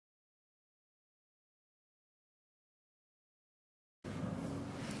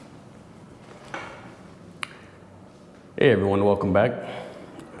Hey everyone, welcome back.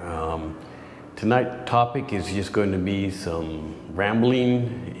 Tonight's topic is just going to be some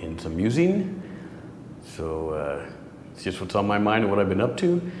rambling and some musing. So it's just what's on my mind and what I've been up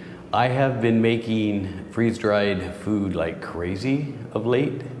to. I have been making freeze-dried food like crazy of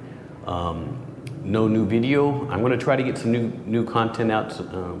late. No new video. I'm going to try to get some new content out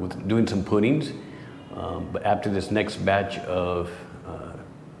with doing some puddings. But after this next batch of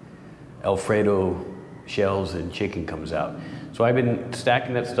Alfredo shells and chicken comes out. So I've been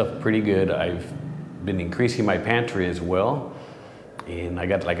stacking that stuff pretty good. I've been increasing my pantry as well. And I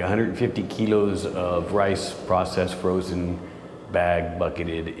got like 150 kilos of rice processed, frozen, bagged,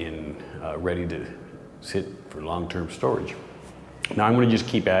 bucketed, and ready to sit for long-term storage. Now I'm going to just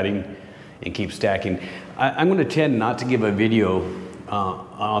keep adding and keep stacking. I'm going to tend not to give a video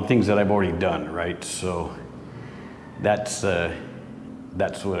on things that I've already done, right? So that's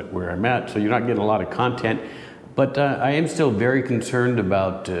where I'm at. So you're not getting a lot of content, but I am still very concerned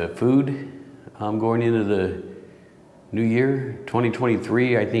about food going into the new year.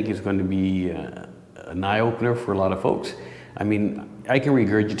 2023, I think, is going to be an eye-opener for a lot of folks. I mean, I can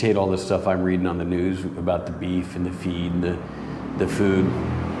regurgitate all the stuff I'm reading on the news about the beef and the feed and the food,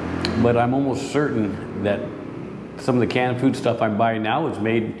 but I'm almost certain that some of the canned food stuff I'm buying now is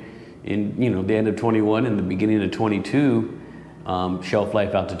made in, the end of 21 and the beginning of 22. Shelf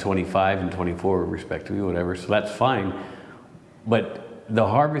life out to 25 and 24 respectively, whatever, so that's fine. But the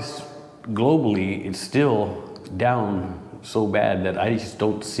harvest globally is still down so bad that I just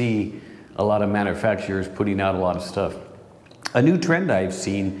don't see a lot of manufacturers putting out a lot of stuff. A new trend I've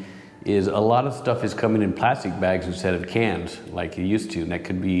seen is a lot of stuff is coming in plastic bags instead of cans like it used to, and that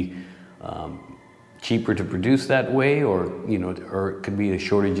could be cheaper to produce that way, or or it could be the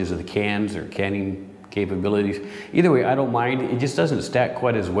shortages of the cans or canning capabilities. Either way, I don't mind. It just doesn't stack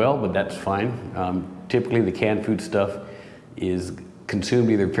quite as well, but that's fine. Typically the canned food stuff is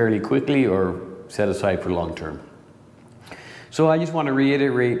consumed either fairly quickly or set aside for long term. So I just want to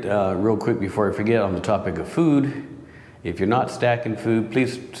reiterate real quick before I forget on the topic of food. If you're not stacking food,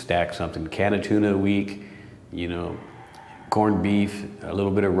 please stack something. Can of tuna a week, corned beef, a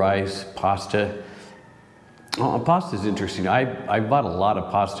little bit of rice, pasta. Pasta is interesting. I bought a lot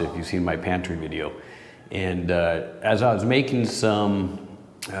of pasta, if you've seen my pantry video. And as I was making some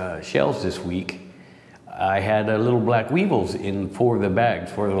shells this week, I had little black weevils in 4 of the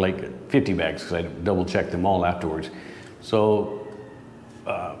bags, like 50 bags, because I double checked them all afterwards. So,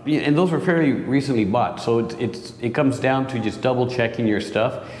 and those were fairly recently bought. So it comes down to just double checking your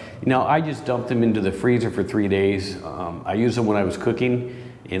stuff. I just dumped them into the freezer for 3 days. I used them when I was cooking,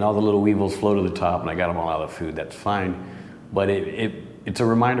 and all the little weevils float to the top, and I got them all out of food. That's fine. But it's a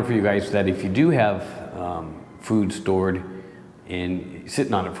reminder for you guys that if you do have food stored and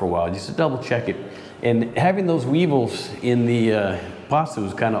sitting on it for a while, just to double check it. And having those weevils in the pasta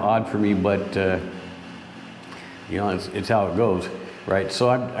was kind of odd for me, but it's how it goes, right? So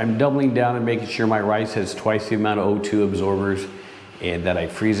I'm doubling down and making sure my rice has twice the amount of O2 absorbers, and that I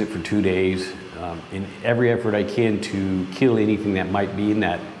freeze it for 2 days. In every effort I can to kill anything that might be in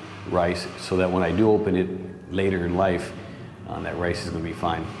that rice, so that when I do open it later in life, that rice is going to be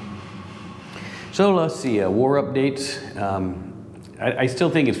fine. So let's see, war updates. I still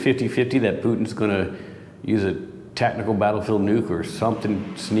think it's 50-50 that Putin's going to use a tactical battlefield nuke or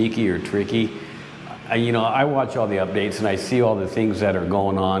something sneaky or tricky. I watch all the updates and I see all the things that are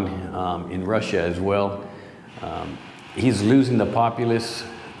going on in Russia as well. He's losing the populace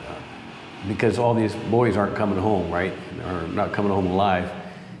because all these boys aren't coming home, right? Or not coming home alive.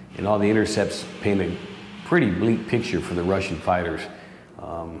 And all the intercepts paint a pretty bleak picture for the Russian fighters.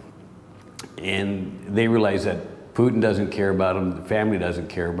 And they realize that Putin doesn't care about them, the family doesn't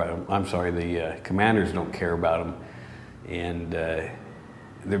care about them. I'm sorry, the commanders don't care about them. And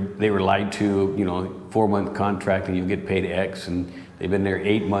they were lied to, 4-month contract and you get paid X, and they've been there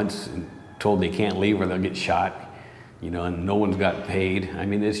 8 months and told they can't leave or they'll get shot, and no one's got paid. I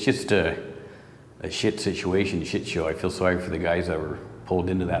mean, it's just a shit situation, shit show. I feel sorry for the guys that were pulled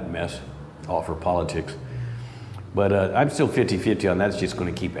into that mess, all for politics. But I'm still 50-50 on that's just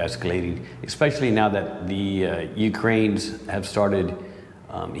going to keep escalating, especially now that the Ukrainians have started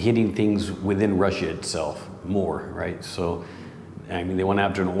hitting things within Russia itself more, right? So, I mean, they went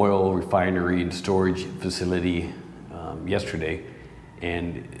after an oil refinery and storage facility yesterday,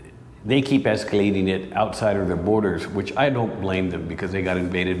 and they keep escalating it outside of their borders, which I don't blame them because they got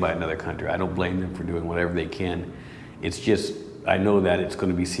invaded by another country. I don't blame them for doing whatever they can. It's just, I know that it's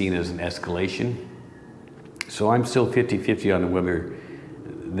going to be seen as an escalation. So I'm still 50-50 on whether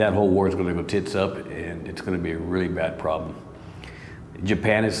that whole war is going to go tits up, and it's going to be a really bad problem.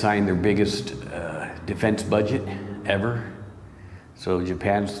 Japan has signed their biggest defense budget ever. So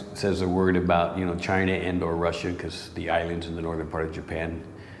Japan says they're worried about, you know, China and or Russia, because the islands in the northern part of Japan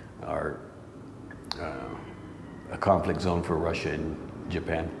are a conflict zone for Russia and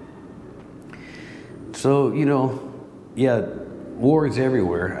Japan. So, you know, yeah, war is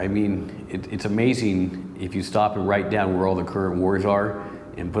everywhere. I mean, it's amazing if you stop and write down where all the current wars are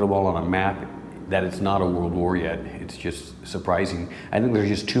and put them all on a map, that it's not a world war yet. It's just surprising. I think there's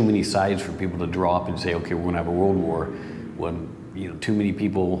just too many sides for people to draw up and say, okay, we're gonna have a world war, when, you know, too many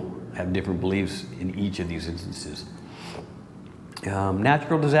people have different beliefs in each of these instances.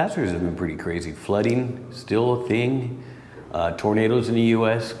 Natural disasters have been pretty crazy. Flooding, still a thing. Tornadoes in the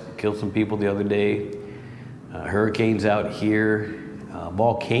US killed some people the other day. Hurricanes out here.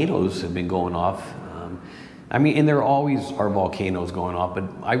 Volcanoes have been going off. I mean, and there always are volcanoes going off, but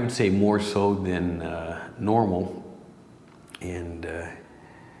I would say more so than normal. And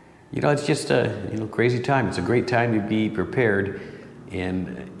you know, it's just a, you know, crazy time. It's a great time to be prepared.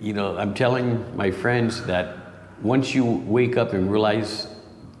 And you know, I'm telling my friends that once you wake up and realize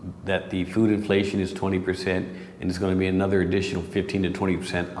that the food inflation is 20% and it's going to be another additional 15 to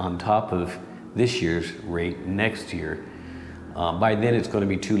 20% on top of this year's rate next year, by then it's going to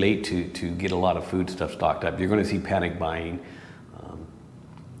be too late to get a lot of food stuff stocked up. You're going to see panic buying.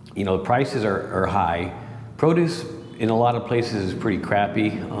 You know, prices are high. Produce in a lot of places is pretty crappy.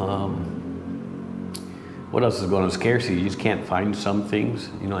 What else is going on? Scarcity. You just can't find some things.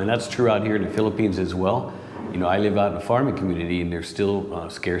 You know, and that's true out here in the Philippines as well. You know, I live out in a farming community, and there's still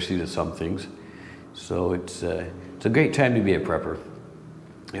scarcity to some things. So it's a great time to be a prepper.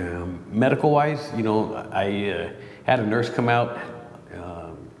 Medical-wise, you know, I had a nurse come out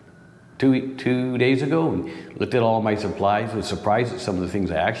 2 days ago and looked at all my supplies. Was surprised at some of the things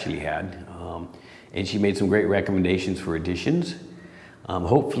I actually had, and she made some great recommendations for additions.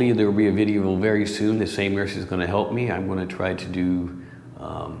 Hopefully there will be a video very soon. The same nurse is going to help me. I'm going to try to do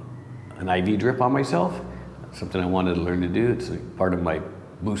an IV drip on myself, something I wanted to learn to do. It's a part of my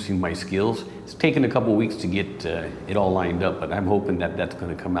boosting my skills. It's taken a couple weeks to get it all lined up, but I'm hoping that that's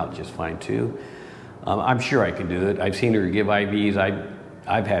going to come out just fine too. I'm sure I can do it. I've seen her give IVs.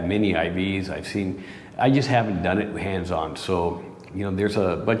 I've had many IVs. I just haven't done it hands-on. So, you know, there's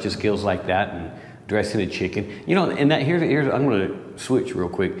a bunch of skills like that, and dressing a chicken. You know, and that here's I'm going to switch real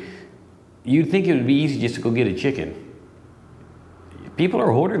quick. You'd think it would be easy just to go get a chicken. People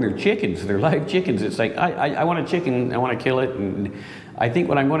are hoarding their chickens, their live chickens. It's like, I want a chicken, I want to kill it. And I think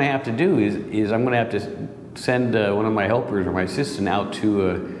what I'm going to have to do is I'm going to have to send one of my helpers or my assistant out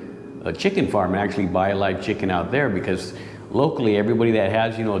to a chicken farm and actually buy a live chicken out there, because locally everybody that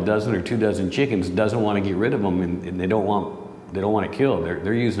has, you know, a dozen or 2 dozen chickens doesn't want to get rid of them, and they don't want to kill.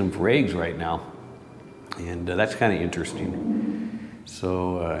 They're using them for eggs right now, and that's kind of interesting.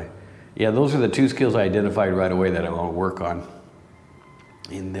 So yeah, those are the 2 skills I identified right away that I want to work on.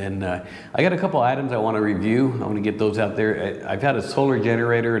 And then I got a couple items I want to review. I want to get those out there. I've had a solar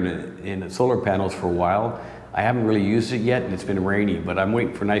generator and solar panels for a while. I haven't really used it yet, and it's been rainy, but I'm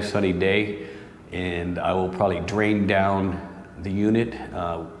waiting for a nice sunny day, and I will probably drain down the unit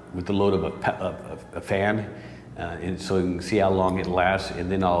with the load of a fan, and so you can see how long it lasts,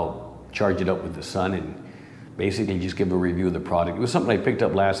 and then I'll charge it up with the sun and basically just give a review of the product. It was something I picked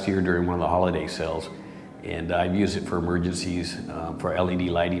up last year during one of the holiday sales. And I've used it for emergencies, for LED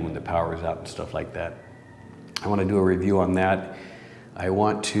lighting when the power is out and stuff like that. I want to do a review on that. I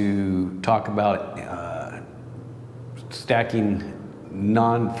want to talk about stacking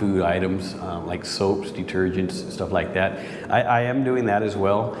non-food items like soaps, detergents, stuff like that. I am doing that as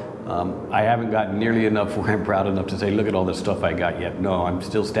well. I haven't gotten nearly enough where I'm proud enough to say, look at all the stuff I got yet. No, I'm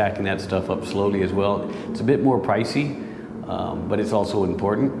still stacking that stuff up slowly as well. It's a bit more pricey, but it's also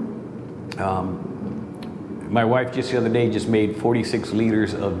important. My wife just the other day just made 46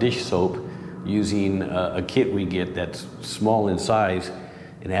 liters of dish soap using a kit we get that's small in size.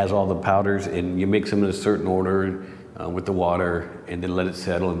 It has all the powders, and you mix them in a certain order with the water, and then let it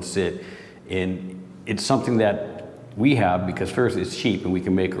settle and sit. And it's something that we have because first it's cheap and we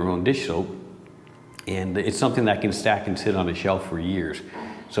can make our own dish soap, and it's something that can stack and sit on a shelf for years.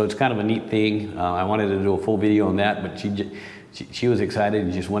 So it's kind of a neat thing. I wanted to do a full video on that, but she was excited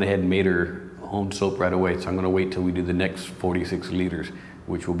and just went ahead and made her own soap right away. So I'm going to wait till we do the next 46 liters,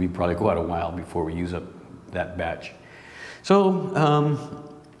 which will be probably quite a while before we use up that batch. So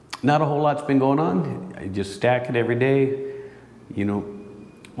not a whole lot's been going on. I just stack it every day, you know,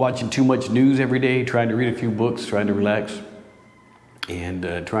 watching too much news every day, trying to read a few books, trying to relax,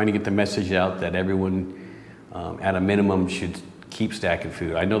 and trying to get the message out that everyone at a minimum should keep stacking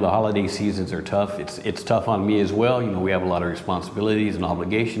food. I know the holiday seasons are tough. It's tough on me as well. You know, we have a lot of responsibilities and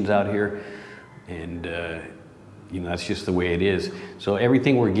obligations out here. And you know, that's just the way it is. So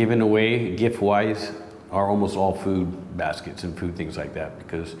everything we're giving away, gift-wise, are almost all food baskets and food things like that,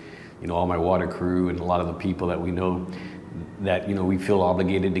 because, you know, all my water crew and a lot of the people that we know that, you know, we feel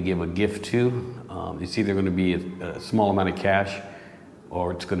obligated to give a gift to, it's either going to be a small amount of cash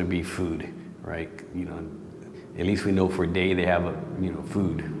or it's going to be food, right? You know, at least we know for a day they have, you know,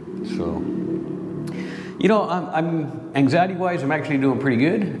 food. So, you know, I'm anxiety-wise, I'm actually doing pretty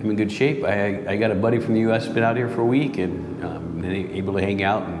good. I'm in good shape. I got a buddy from the U.S. been out here for a week, and been able to hang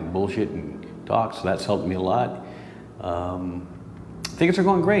out and bullshit and talk, so that's helped me a lot. Things are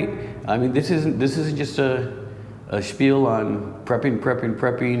going great. I mean, this isn't just a spiel on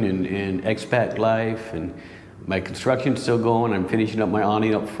prepping and expat life, and my construction's still going. I'm finishing up my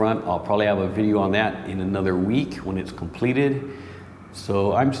awning up front. I'll probably have a video on that in another week when it's completed.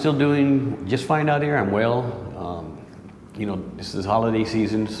 So I'm still doing just fine out here. I'm well. You know, this is holiday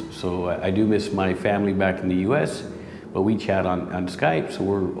season, so I do miss my family back in the U.S., but we chat on Skype, so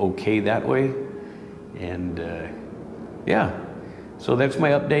we're okay that way. And yeah, so that's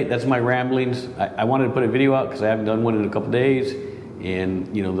my update. That's my ramblings. I wanted to put a video out because I haven't done one in a couple days.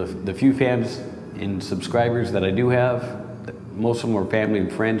 And you know, the few fans and subscribers that I do have, most of them are family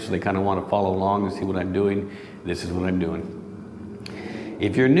and friends, so they kind of want to follow along and see what I'm doing. This is what I'm doing.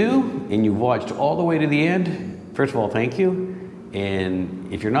 If you're new and you've watched all the way to the end, first of all, thank you.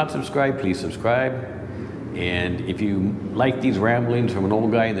 And if you're not subscribed, please subscribe. And if you like these ramblings from an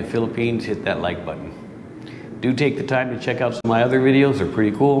old guy in the Philippines, hit that like button. Do take the time to check out some of my other videos. They're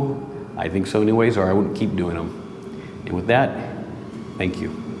pretty cool. I think so anyways, or I wouldn't keep doing them. And with that, thank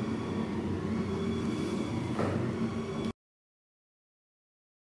you.